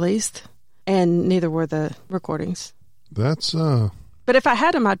ever released, and neither were the recordings. That's, But if I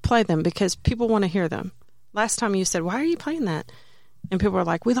had them, I'd play them because people want to hear them. Last time you said, "Why are you playing that?" And people were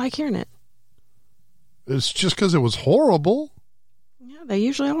like, "We like hearing it." It's just because it was horrible. Yeah, they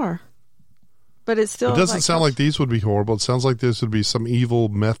usually are. But it's still... It doesn't sound like these would be horrible. It sounds like this would be some evil,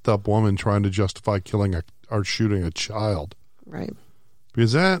 methed up woman trying to justify killing or shooting a child. Right.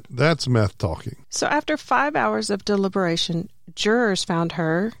 Because that's meth talking. So after 5 hours of deliberation, jurors found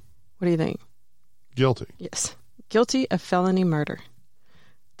her, what do you think? Guilty. Yes. Guilty of felony murder.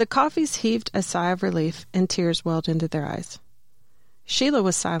 The Coffeys heaved a sigh of relief and tears welled into their eyes. Sheila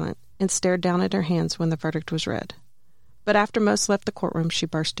was silent and stared down at her hands when the verdict was read. But after most left the courtroom, she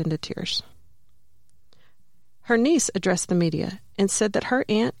burst into tears. Her niece addressed the media and said that her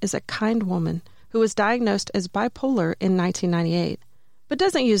aunt is a kind woman who was diagnosed as bipolar in 1998, but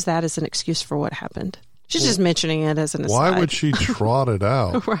doesn't use that as an excuse for what happened. She's just mentioning it as an aside. Why would she trot it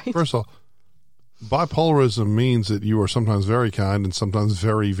out? Right. First of all, bipolarism means that you are sometimes very kind and sometimes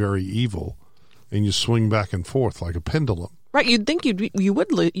very, very evil, and you swing back and forth like a pendulum. Right. You'd think you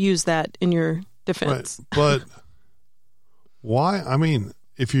would use that in your defense. Right. But why? I mean,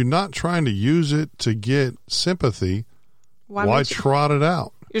 if you're not trying to use it to get sympathy, why trot it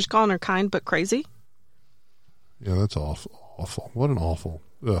out? You're just calling her kind but crazy? Yeah, that's awful. Awful. What an awful.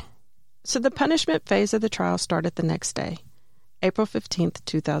 Ugh. So the punishment phase of the trial started the next day, April 15th,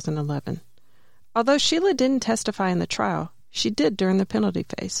 2011. Although Sheila didn't testify in the trial, she did during the penalty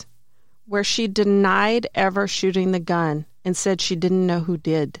phase, where she denied ever shooting the gun and said she didn't know who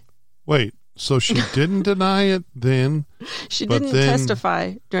did. Wait, so she didn't deny it then? She didn't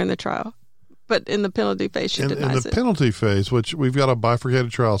testify during the trial, but in the penalty phase she denies it. In the penalty phase, which we've got a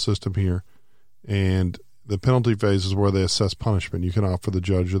bifurcated trial system here, and the penalty phase is where they assess punishment. You can opt for the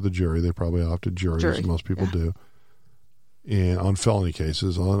judge or the jury. They probably opted jury. As most people do. And on felony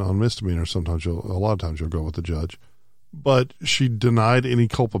cases, on misdemeanor, a lot of times you'll go with the judge. But she denied any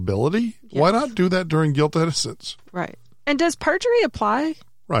culpability? Yes. Why not do that during guilt innocence? Right. And does perjury apply?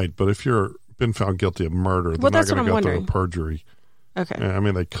 Right, but if you're been found guilty of murder, they're not going to go through perjury. Okay. I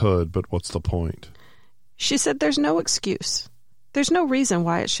mean, they could, but what's the point? She said there's no excuse. There's no reason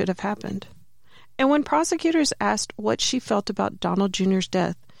why it should have happened. And when prosecutors asked what she felt about Donald Jr.'s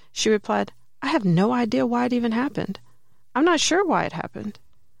death, she replied, I have no idea why it even happened. I'm not sure why it happened.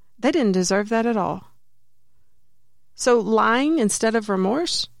 They didn't deserve that at all. So lying instead of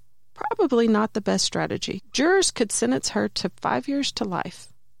remorse? Probably not the best strategy. Jurors could sentence her to 5 years to life.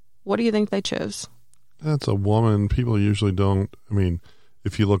 What do you think they chose? That's a woman. People usually don't. I mean,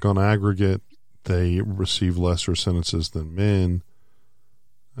 if you look on aggregate, they receive lesser sentences than men.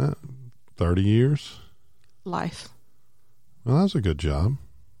 30 years? Life. Well, that was a good job.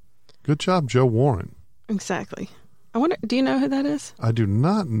 Good job, Joe Warren. Exactly. I wonder, do you know who that is? I do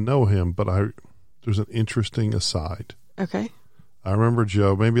not know him, but there's an interesting aside. Okay. I remember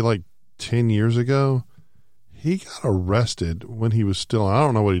Joe, maybe like 10 years ago, he got arrested when he was still, I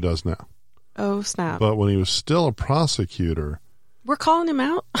don't know what he does now. Oh, snap. But when he was still a prosecutor. We're calling him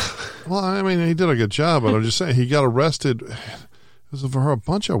out? Well, I mean, he did a good job, but I'm just saying, he got arrested. It was for a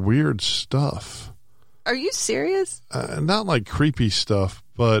bunch of weird stuff. Are you serious? Not like creepy stuff,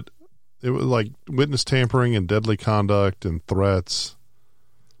 but it was like witness tampering and deadly conduct and threats.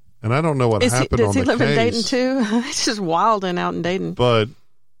 And I don't know what happened on the case. Does he live in Dayton too? It's just wilding out in Dayton. But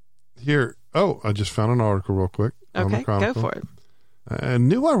here, I just found an article real quick. Okay, go for it. I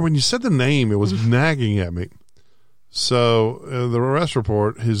knew when you said the name, it was nagging at me. So the arrest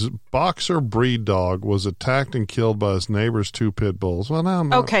report, his boxer breed dog was attacked and killed by his neighbor's 2 pit bulls. Well, now I'm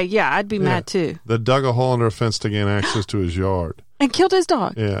not. Okay, yeah, I'd be mad too. That dug a hole under a fence to gain access to his yard. And killed his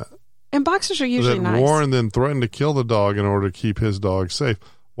dog. Yeah. And boxers are usually nice. Warren then threatened to kill the dog in order to keep his dog safe.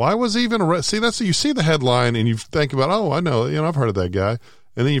 Why was he even arrested? See, you see the headline and you think about, I know, I've heard of that guy.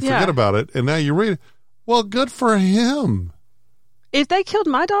 And then you forget about it. And now you read it. Well, good for him. If they killed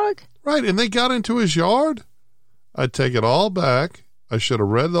my dog? Right. And they got into his yard? I'd take it all back. I should have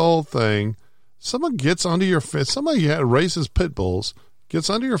read the whole thing. Someone gets under your fence. Somebody raises pit bulls, gets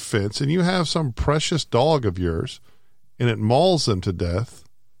under your fence, and you have some precious dog of yours, and it mauls them to death.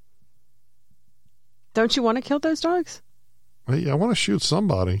 Don't you want to kill those dogs? I want to shoot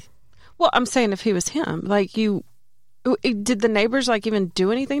somebody. Well, I'm saying if he was him, did the neighbors even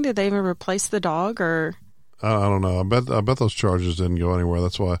do anything? Did they even replace the dog or? I don't know. I bet those charges didn't go anywhere.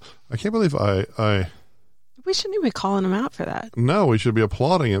 That's why I can't believe We shouldn't even be calling him out for that. No, we should be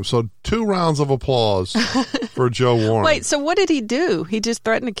applauding him. So 2 rounds of applause for Joe Warren. Wait, so what did he do? He just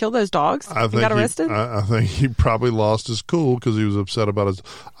threatened to kill those dogs and got arrested? I think he probably lost his cool because he was upset about his.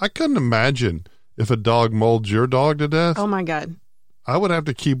 I couldn't imagine if a dog mauled your dog to death. Oh, my God. I would have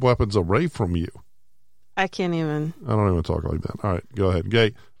to keep weapons away from you. I can't even. I don't even talk like that. All right, go ahead.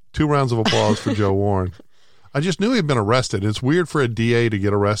 Gay, 2 rounds of applause for Joe Warren. I just knew he'd been arrested. It's weird for a DA to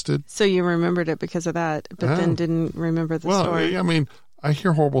get arrested. So you remembered it because of that, but then didn't remember the story. I mean, I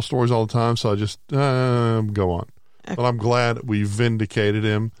hear horrible stories all the time, so I just go on. Okay. But I'm glad we vindicated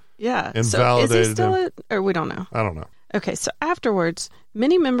him. Yeah. And so validated is he still him. Or we don't know. I don't know. Okay, so afterwards,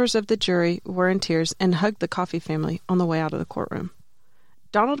 many members of the jury were in tears and hugged the Coffey family on the way out of the courtroom.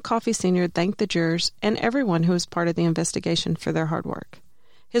 Donald Coffey Sr. thanked the jurors and everyone who was part of the investigation for their hard work.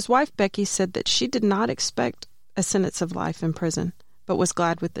 His wife, Becky, said that she did not expect a sentence of life in prison, but was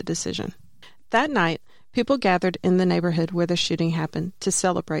glad with the decision. That night, people gathered in the neighborhood where the shooting happened to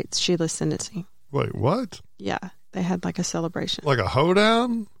celebrate Sheila's sentencing. Wait, what? Yeah, they had like a celebration. Like a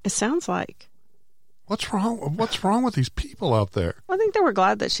hoedown? It sounds like. What's wrong? What's wrong with these people out there? Well, I think they were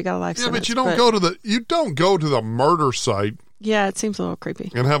glad that she got a life sentence. But you don't go to the murder site. Yeah, it seems a little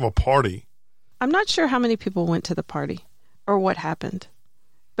creepy. And have a party. I'm not sure how many people went to the party or what happened,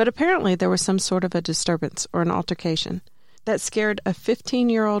 but apparently there was some sort of a disturbance or an altercation that scared a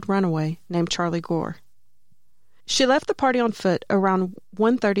 15-year-old runaway named Charlie Gore. She left the party on foot around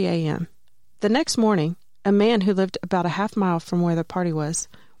 1:30 a.m. The next morning, a man who lived about a half mile from where the party was,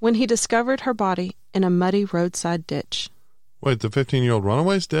 when he discovered her body in a muddy roadside ditch. Wait, the 15-year-old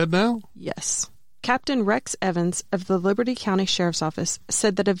runaway's dead now? Yes. Captain Rex Evans of the Liberty County Sheriff's Office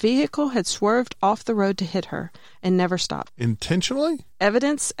said that a vehicle had swerved off the road to hit her and never stopped. Intentionally?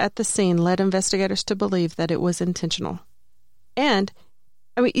 Evidence at the scene led investigators to believe that it was intentional. And,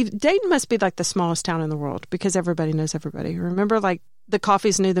 I mean, Dayton must be like the smallest town in the world because everybody knows everybody. Remember, like, the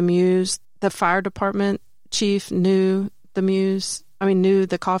Coffeys knew the Muse, the fire department chief knew the Muse, knew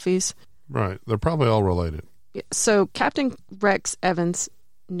the Coffeys. Right. They're probably all related. So Captain Rex Evans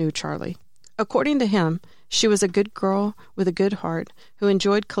knew Charlie. According to him, she was a good girl with a good heart who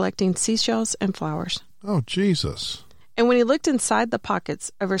enjoyed collecting seashells and flowers. Oh, Jesus. And when he looked inside the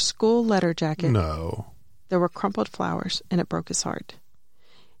pockets of her school letter jacket, there were crumpled flowers, and it broke his heart.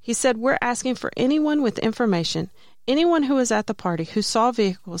 He said, "We're asking for anyone with information, anyone who was at the party, who saw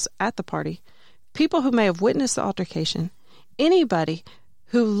vehicles at the party, people who may have witnessed the altercation, anybody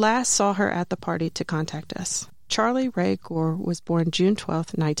who last saw her at the party to contact us." Charlie Ray Gore was born June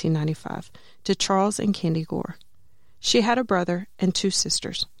 12, 1995, to Charles and Candy Gore. She had a brother and 2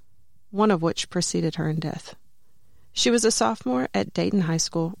 sisters, one of which preceded her in death. She was a sophomore at Dayton High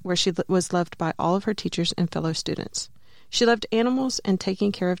School, where she was loved by all of her teachers and fellow students. She loved animals and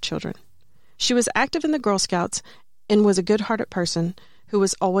taking care of children. She was active in the Girl Scouts and was a good-hearted person who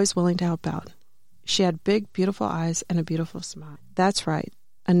was always willing to help out. She had big, beautiful eyes and a beautiful smile. That's right,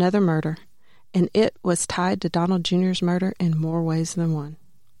 another murder. And it was tied to Donald Jr.'s murder in more ways than one.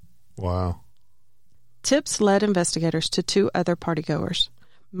 Wow. Tips led investigators to 2 other partygoers,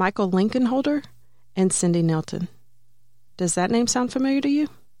 Michael Lincolnholder and Cindy Nelton. Does that name sound familiar to you?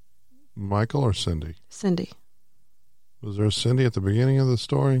 Michael or Cindy? Cindy. Was there a Cindy at the beginning of the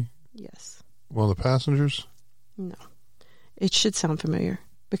story? Yes. One of the passengers? No. It should sound familiar,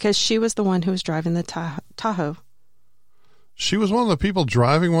 because she was the one who was driving the Tahoe. She was one of the people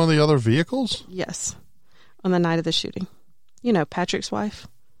driving one of the other vehicles? Yes, on the night of the shooting. You know, Patrick's wife.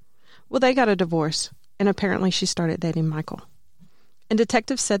 Well, they got a divorce, and apparently she started dating Michael. And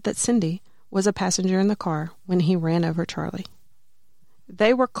detectives said that Cindy was a passenger in the car when he ran over Charlie.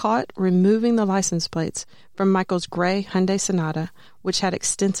 They were caught removing the license plates from Michael's gray Hyundai Sonata, which had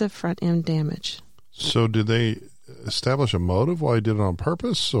extensive front-end damage. So did they establish a motive why he did it on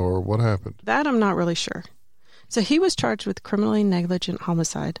purpose, or what happened? That I'm not really sure. So he was charged with criminally negligent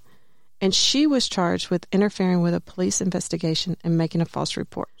homicide, and she was charged with interfering with a police investigation and making a false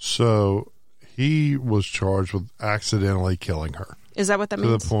report. So he was charged with accidentally killing her. Is that what that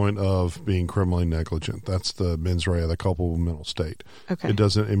means? To the point of being criminally negligent. That's the mens rea, the culpable mental state. Okay.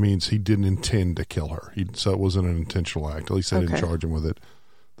 It means he didn't intend to kill her. So it wasn't an intentional act. At least they didn't charge him with it.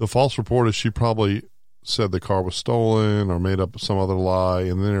 The false report is she probably said the car was stolen or made up some other lie,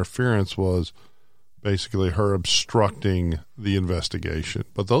 and the interference was basically her obstructing the investigation.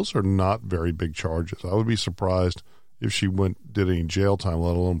 But those are not very big charges. I would be surprised if she did any jail time,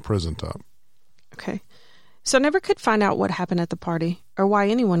 let alone prison time. Okay. So I never could find out what happened at the party or why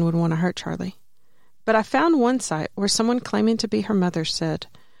anyone would want to hurt Charlie. But I found one site where someone claiming to be her mother said,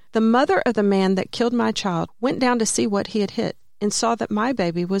 "The mother of the man that killed my child went down to see what he had hit and saw that my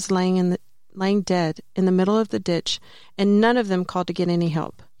baby was laying dead in the middle of the ditch, and none of them called to get any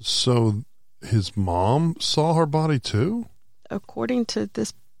help." So his mom saw her body too? According to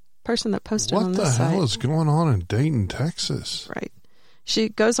this person that posted on this site. What the hell is going on in Dayton, Texas? Right. She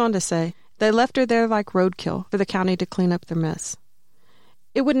goes on to say, "They left her there like roadkill for the county to clean up their mess.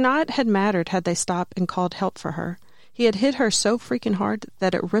 It would not have mattered had they stopped and called help for her. He had hit her so freaking hard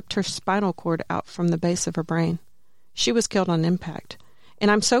that it ripped her spinal cord out from the base of her brain. She was killed on impact,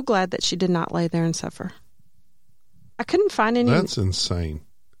 and I'm so glad that she did not lay there and suffer. I couldn't find any... That's insane.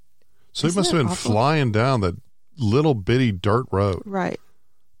 So he Isn't must have it been awful? flying down that little bitty dirt road. Right.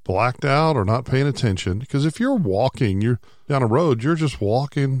 Blacked out or not paying attention. Because if you're walking, you're down a road, you're just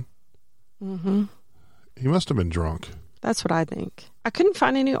walking. Mm-hmm. He must have been drunk. That's what I think. I couldn't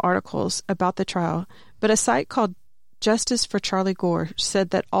find any articles about the trial, but a site called Justice for Charlie Gore said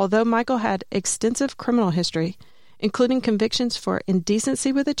that although Michael had extensive criminal history, including convictions for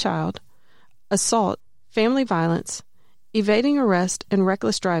indecency with a child, assault, family violence, evading arrest, and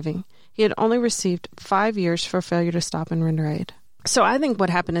reckless driving, he had only received 5 years for failure to stop and render aid. So I think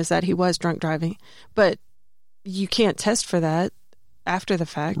what happened is that he was drunk driving, but you can't test for that after the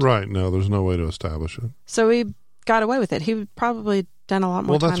fact. Right. No, there's no way to establish it. So he got away with it. He probably done a lot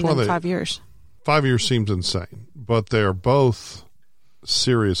more time than 5 years. 5 years seems insane, but they're both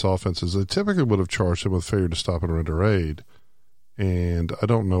serious offenses. They typically would have charged him with failure to stop and render aid, and I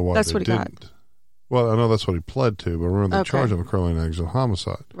don't know why That's they what he didn't. got. Well, I know that's what he pled to, but remember they Okay. charged him with criminally negligent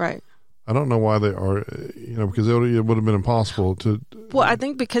homicide. Right. I don't know why they are, because it would have been impossible to. Well, I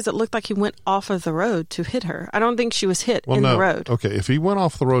think because it looked like he went off of the road to hit her. I don't think she was hit in the road. Okay, if he went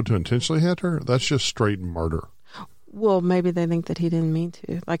off the road to intentionally hit her, that's just straight murder. Well, maybe they think that he didn't mean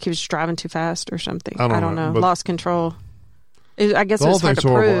to. Like he was driving too fast or something. I don't know, but Lost control. I guess The it whole was hard thing's to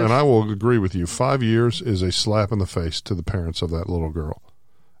horrible, prove. and I will agree with you. 5 years is a slap in the face to the parents of that little girl,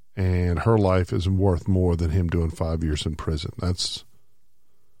 and her life is worth more than him doing 5 years in prison. That's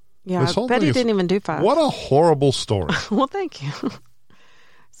Yeah, this whole I bet thing he is- didn't even do 5. what a horrible story. Well, thank you.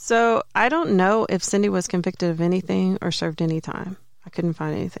 So I don't know if Cindy was convicted of anything or served any time. I couldn't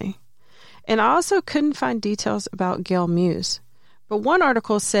find anything. And I also couldn't find details about Gail Muse. But one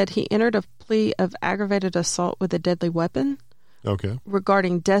article said he entered a plea of aggravated assault with a deadly weapon Okay,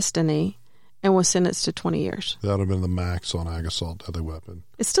 regarding Destiny and was sentenced to 20 years. that would have been the max on ag assault deadly weapon.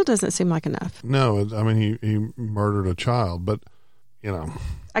 It still doesn't seem like enough. No, I mean he murdered a child, but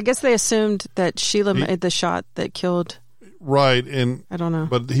I guess they assumed that Sheila made the shot that killed. right, and I don't know.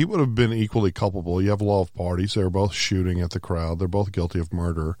 but he would have been equally culpable. You have law of parties; they were both shooting at the crowd. They're both guilty of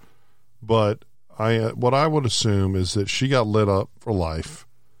murder. But what I would assume is that she got lit up for life,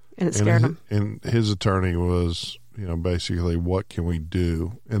 And it scared him. And his attorney was, basically, what can we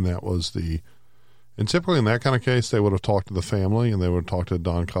do? And that was and typically in that kind of case, they would have talked to the family and they would have talked to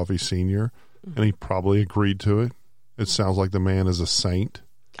Don Coffey Sr., and he probably agreed to it. It sounds like the man is a saint.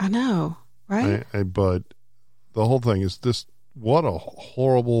 I know, right? But the whole thing is this, what a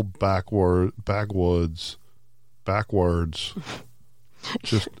horrible backwards.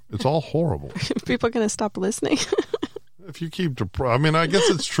 Just, it's all horrible. People are going to stop listening. If you keep, I guess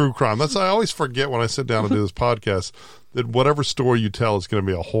it's true crime. I always forget when I sit down and do this podcast that whatever story you tell is going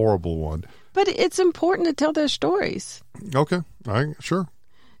to be a horrible one. But it's important to tell their stories. Okay, sure.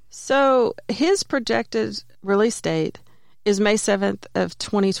 So his projected release date is May 7th of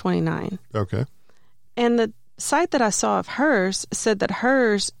 2029. Okay. And the site that I saw of hers said that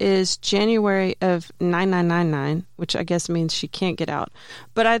hers is January of 9999, which I guess means she can't get out.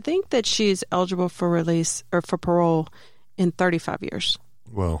 But I think that she's eligible for release or for parole in 35 years.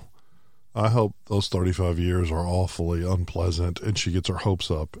 Well, I hope those 35 years are awfully unpleasant and she gets her hopes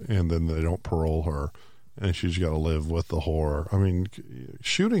up and then they don't parole her and she's got to live with the horror. I mean,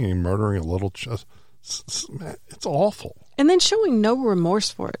 shooting and murdering a little child, it's awful. And then showing no remorse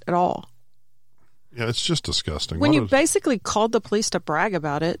for it at all. Yeah, it's just disgusting. When you basically called the police to brag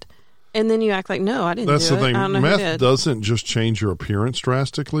about it, and then you act like, no, I didn't do it. That's the thing. I don't know who Meth did. doesn't just change your appearance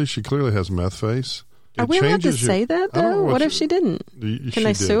drastically. She clearly has meth face. Are we allowed to say that, I don't know though? What if she didn't? Can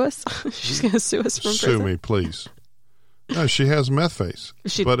they sue us? She's going to sue us from Sue prison? me, please. No, she has meth face.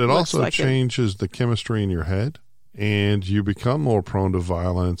 She But it looks also like it. changes the chemistry in your head, and you become more prone to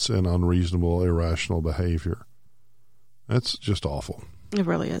violence and unreasonable, irrational behavior. That's just awful. It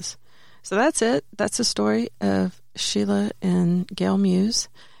really is. So that's it. That's the story of Sheila and Gail Muse.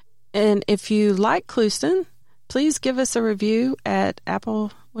 And if you like Clouston, please give us a review at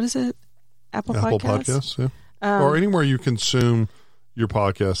Apple. What is it? Apple Podcasts, yeah. Or anywhere you consume your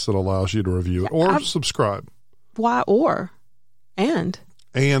podcast that allows you to review it. Or subscribe. Why and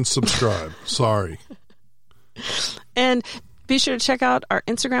Subscribe. Sorry. And be sure to check out our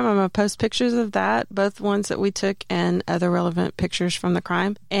Instagram. I'm going to post pictures of that, both ones that we took and other relevant pictures from the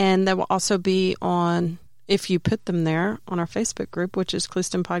crime. And that will also be on, if you put them there, on our Facebook group, which is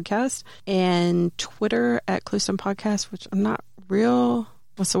Clouston Podcast, and Twitter at Clouston Podcast, which I'm not real,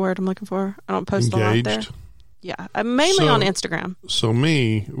 what's the word I'm looking for? I don't post a lot there. Yeah, mainly on Instagram. So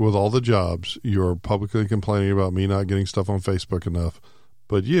me, with all the jobs, you're publicly complaining about me not getting stuff on Facebook enough,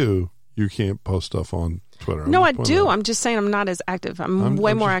 but you can't post stuff on Twitter. No, I do. I'm just saying I'm not as active. I'm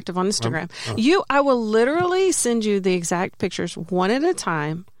way more active on Instagram. I will literally send you the exact pictures one at a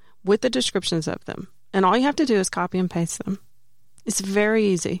time with the descriptions of them. And all you have to do is copy and paste them. It's very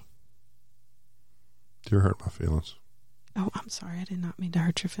easy. You hurt my feelings. Oh, I'm sorry. I did not mean to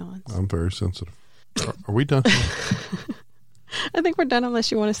hurt your feelings. I'm very sensitive. Are we done? I think we're done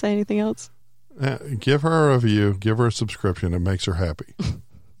unless you want to say anything else. Give her a review. Give her a subscription. It makes her happy.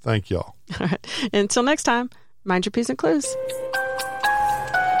 Thank y'all. All right. Until next time, mind your P's and clues.